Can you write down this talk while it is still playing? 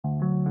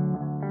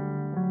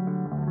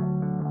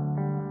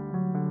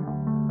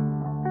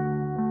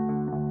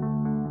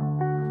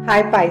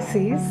Hi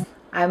Pisces,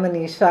 I'm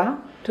Anisha.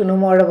 To know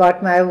more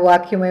about my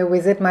work, you may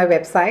visit my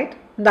website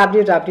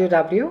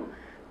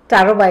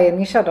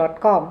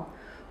www.tarotbyanisha.com.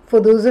 For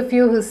those of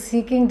you who are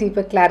seeking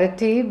deeper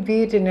clarity,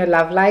 be it in your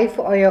love life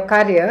or your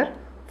career,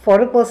 for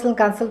a personal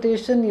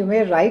consultation, you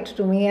may write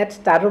to me at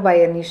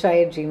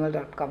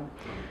tarotbyanisha@gmail.com.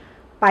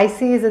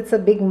 Pisces, it's a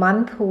big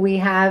month. We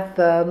have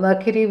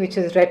Mercury, which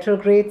is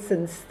retrograde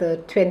since the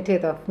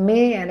 20th of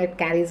May, and it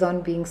carries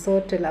on being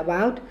so till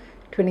about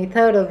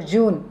 23rd of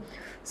June.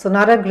 So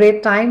not a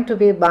great time to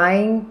be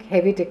buying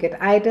heavy ticket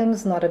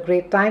items, not a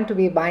great time to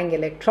be buying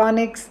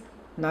electronics,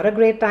 not a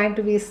great time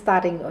to be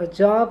starting a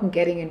job,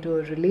 getting into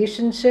a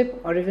relationship,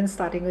 or even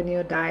starting a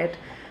new diet.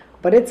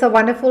 But it's a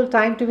wonderful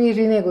time to be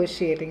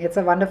renegotiating. It's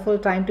a wonderful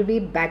time to be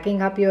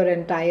backing up your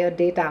entire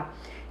data.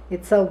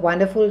 It's a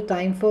wonderful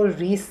time for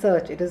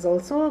research. It is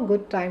also a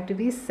good time to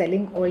be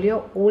selling all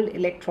your old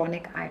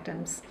electronic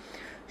items.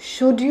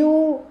 Should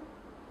you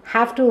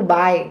have to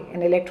buy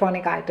an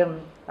electronic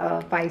item,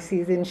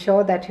 Pisces,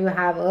 ensure that you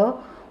have a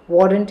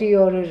warranty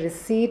or a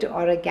receipt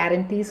or a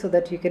guarantee so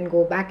that you can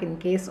go back in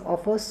case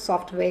of a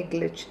software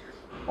glitch.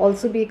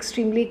 Also be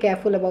extremely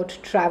careful about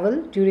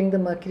travel during the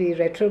Mercury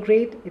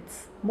retrograde.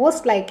 It's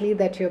most likely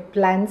that your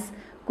plans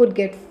could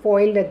get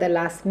foiled at the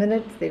last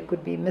minute. There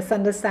could be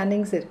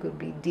misunderstandings, there could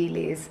be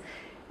delays.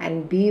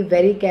 And be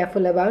very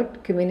careful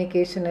about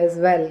communication as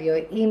well,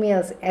 your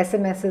emails,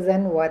 SMSs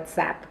and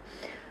WhatsApp.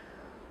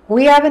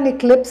 We have an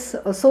eclipse,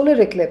 a solar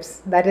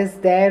eclipse that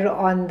is there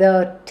on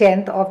the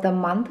 10th of the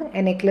month,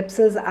 and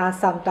eclipses are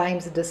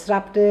sometimes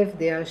disruptive,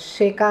 they are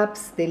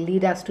shake-ups, they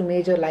lead us to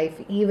major life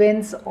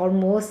events or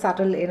more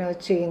subtle inner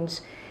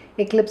change.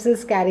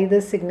 Eclipses carry the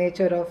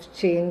signature of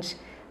change.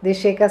 They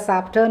shake us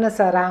up, turn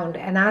us around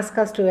and ask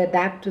us to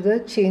adapt to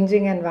the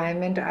changing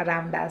environment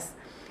around us.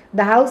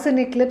 The house an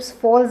eclipse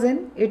falls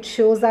in, it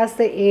shows us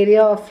the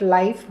area of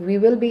life we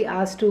will be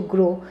asked to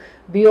grow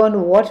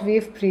beyond what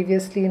we've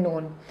previously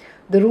known.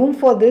 The room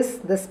for this,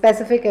 the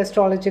specific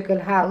astrological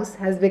house,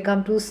 has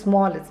become too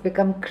small, it's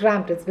become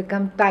cramped, it's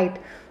become tight.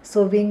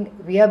 So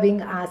we are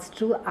being asked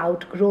to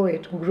outgrow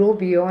it, grow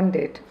beyond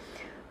it.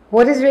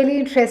 What is really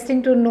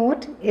interesting to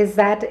note is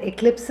that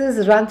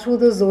eclipses run through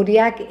the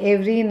zodiac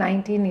every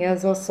 19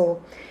 years or so.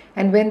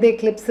 And when the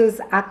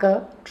eclipses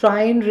occur,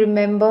 try and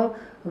remember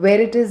where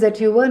it is that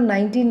you were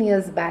 19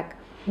 years back.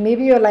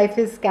 Maybe your life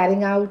is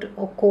carrying out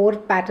a core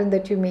pattern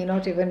that you may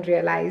not even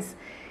realize.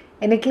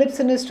 An eclipse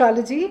in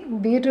astrology,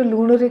 be it a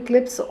lunar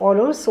eclipse or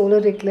a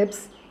solar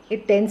eclipse,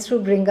 it tends to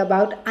bring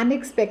about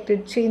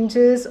unexpected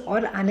changes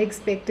or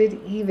unexpected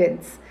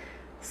events.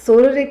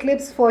 Solar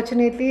eclipse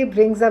fortunately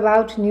brings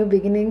about new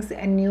beginnings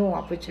and new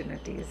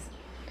opportunities.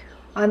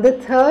 On the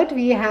 3rd,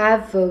 we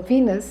have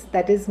Venus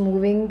that is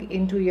moving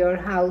into your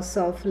house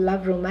of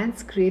love,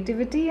 romance,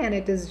 creativity, and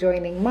it is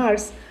joining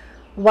Mars.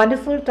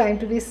 Wonderful time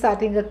to be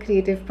starting a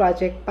creative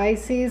project,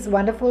 Pisces.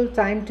 Wonderful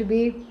time to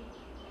be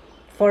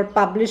for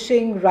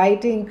publishing,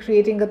 writing,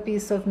 creating a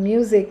piece of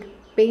music,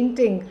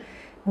 painting.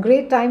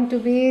 Great time to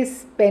be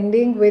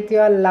spending with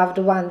your loved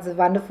ones.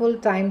 Wonderful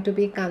time to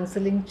be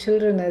counseling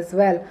children as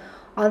well.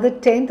 On the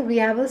 10th, we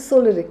have a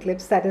solar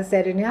eclipse that is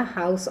there in your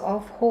house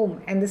of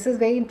home. And this is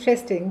very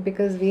interesting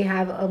because we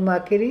have a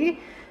Mercury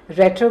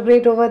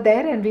retrograde over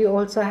there and we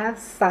also have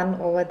Sun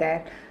over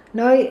there.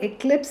 Now,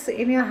 eclipse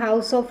in your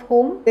house of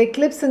home. The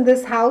eclipse in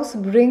this house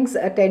brings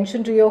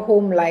attention to your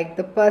home, like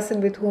the person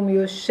with whom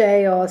you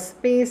share your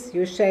space,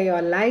 you share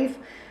your life,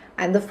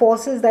 and the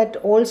forces that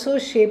also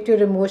shaped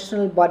your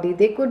emotional body.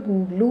 They could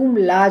loom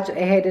large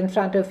ahead in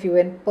front of you,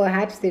 and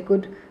perhaps they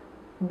could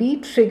be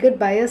triggered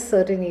by a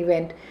certain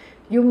event.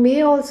 You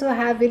may also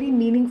have very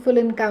meaningful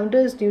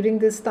encounters during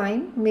this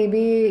time.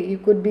 Maybe you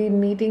could be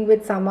meeting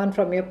with someone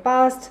from your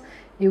past.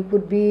 You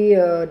could be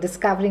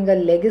discovering a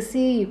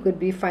legacy. You could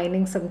be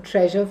finding some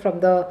treasure from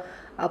the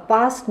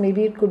past.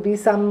 Maybe it could be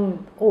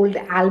some old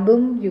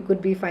album. You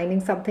could be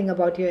finding something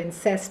about your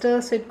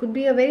ancestors. So it could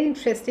be a very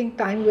interesting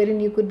time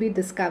wherein you could be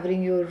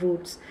discovering your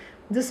roots.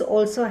 This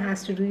also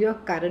has to do your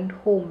current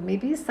home.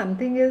 Maybe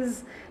something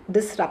is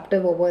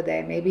disruptive over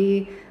there.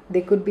 Maybe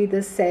there could be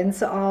this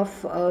sense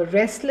of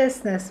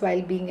restlessness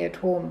while being at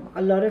home.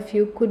 A lot of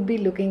you could be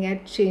looking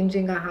at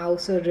changing a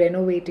house or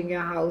renovating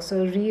your house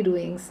or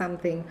redoing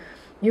something.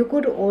 You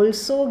could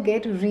also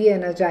get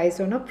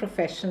re-energized on a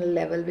professional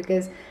level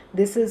because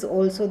this is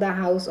also the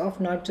house of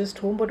not just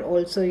home but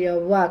also your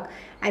work.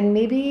 And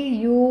maybe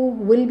you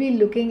will be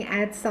looking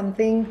at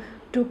something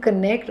to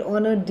connect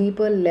on a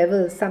deeper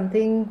level,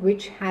 something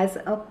which has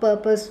a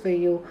purpose for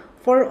you.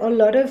 For a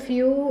lot of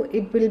you,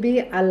 it will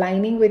be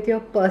aligning with your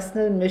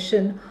personal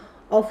mission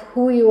of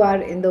who you are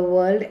in the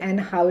world and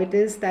how it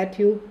is that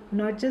you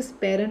not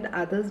just parent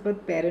others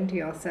but parent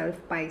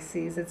yourself,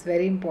 Pisces. It's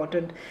very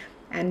important.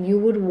 And you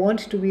would want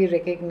to be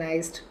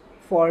recognized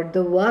for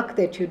the work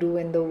that you do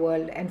in the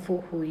world and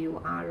for who you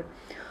are.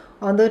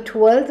 On the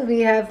 12th,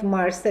 we have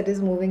Mars that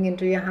is moving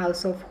into your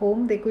house of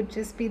home. There could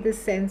just be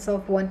this sense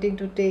of wanting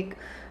to take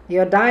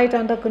your diet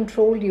under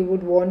control. You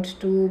would want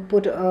to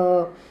put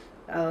a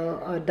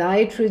a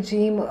diet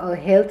regime, a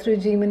health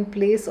regime in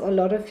place. A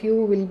lot of you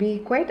will be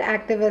quite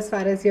active as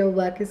far as your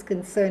work is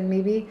concerned.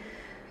 Maybe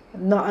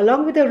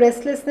along with the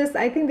restlessness,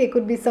 I think there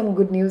could be some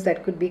good news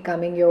that could be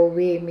coming your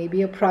way.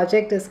 Maybe a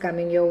project is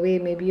coming your way.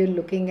 Maybe you're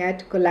looking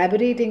at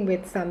collaborating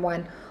with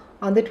someone.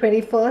 On the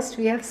 21st,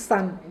 we have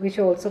Sun, which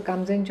also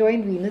comes and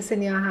join Venus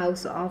in your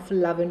house of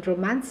love and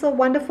romance. So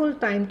wonderful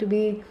time to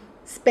be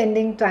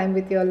spending time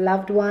with your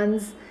loved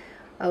ones,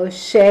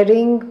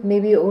 sharing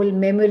maybe old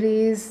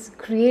memories,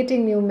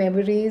 creating new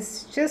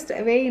memories. Just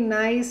a very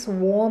nice,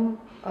 warm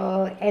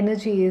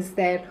energy is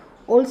there.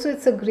 Also,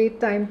 it's a great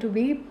time to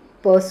be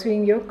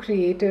pursuing your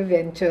creative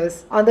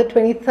ventures. On the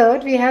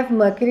 23rd, we have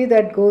Mercury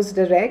that goes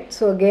direct.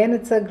 So again,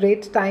 it's a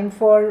great time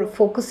for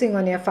focusing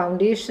on your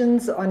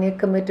foundations, on your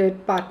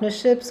committed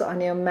partnerships, on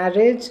your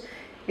marriage.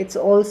 It's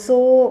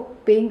also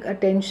paying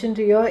attention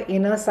to your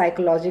inner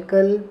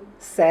psychological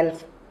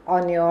self,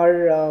 on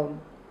your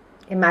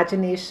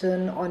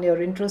imagination, on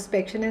your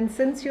introspection. And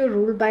since you're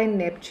ruled by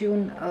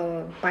Neptune,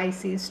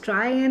 Pisces,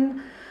 try and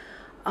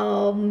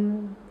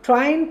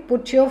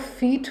put your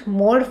feet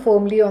more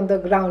firmly on the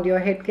ground. Your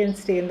head can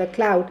stay in the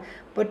cloud,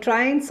 but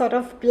try and sort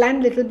of plan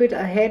a little bit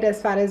ahead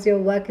as far as your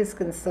work is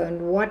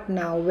concerned. What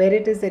now? Where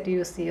it is that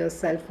you see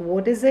yourself?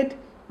 What is it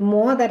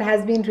more that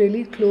has been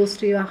really close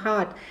to your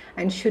heart?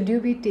 And should you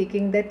be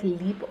taking that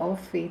leap of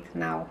faith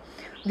now?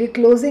 We're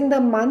closing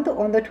the month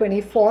on the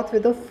 24th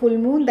with a full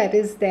moon that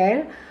is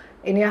there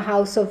in your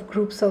house of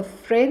groups of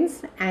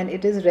friends, and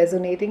it is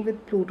resonating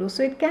with Pluto.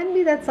 So it can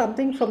be that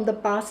something from the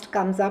past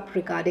comes up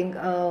regarding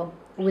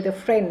with a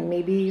friend.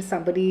 Maybe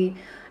somebody,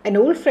 an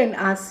old friend,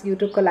 asks you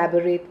to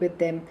collaborate with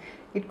them.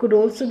 It could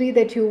also be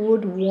that you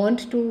would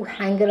want to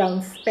hang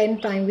around,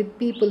 spend time with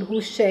people who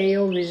share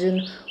your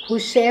vision, who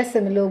share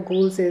similar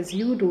goals as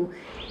you do.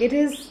 It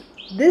is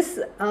this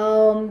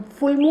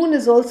full moon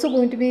is also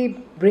going to be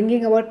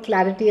bringing about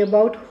clarity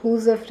about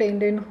who's a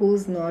friend and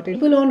who's not.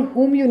 People on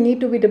whom you need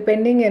to be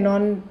depending and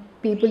on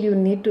people you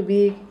need to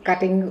be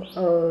cutting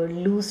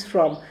loose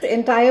from. The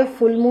entire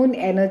full moon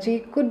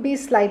energy could be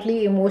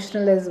slightly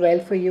emotional as well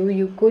for you.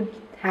 You could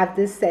have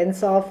this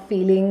sense of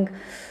feeling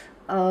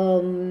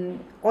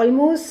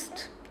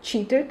almost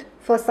cheated.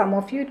 For some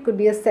of you, it could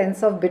be a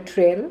sense of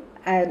betrayal,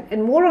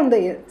 and more on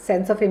the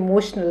sense of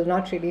emotional,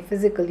 not really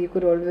physical. You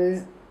could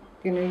always,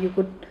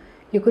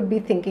 you could be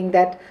thinking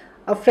that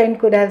a friend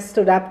could have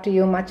stood up to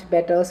you much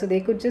better. So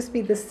there could just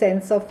be this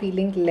sense of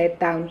feeling let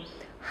down.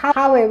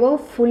 However,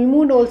 full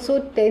moon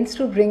also tends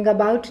to bring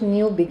about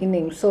new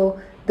beginnings.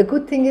 So the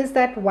good thing is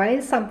that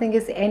while something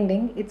is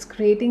ending, it's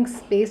creating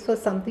space for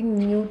something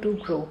new to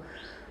grow.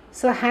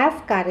 So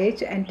have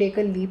courage and take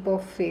a leap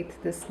of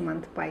faith this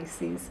month,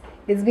 Pisces.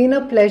 It's been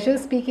a pleasure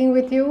speaking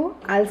with you.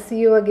 I'll see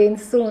you again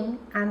soon,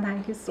 and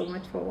thank you so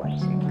much for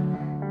watching.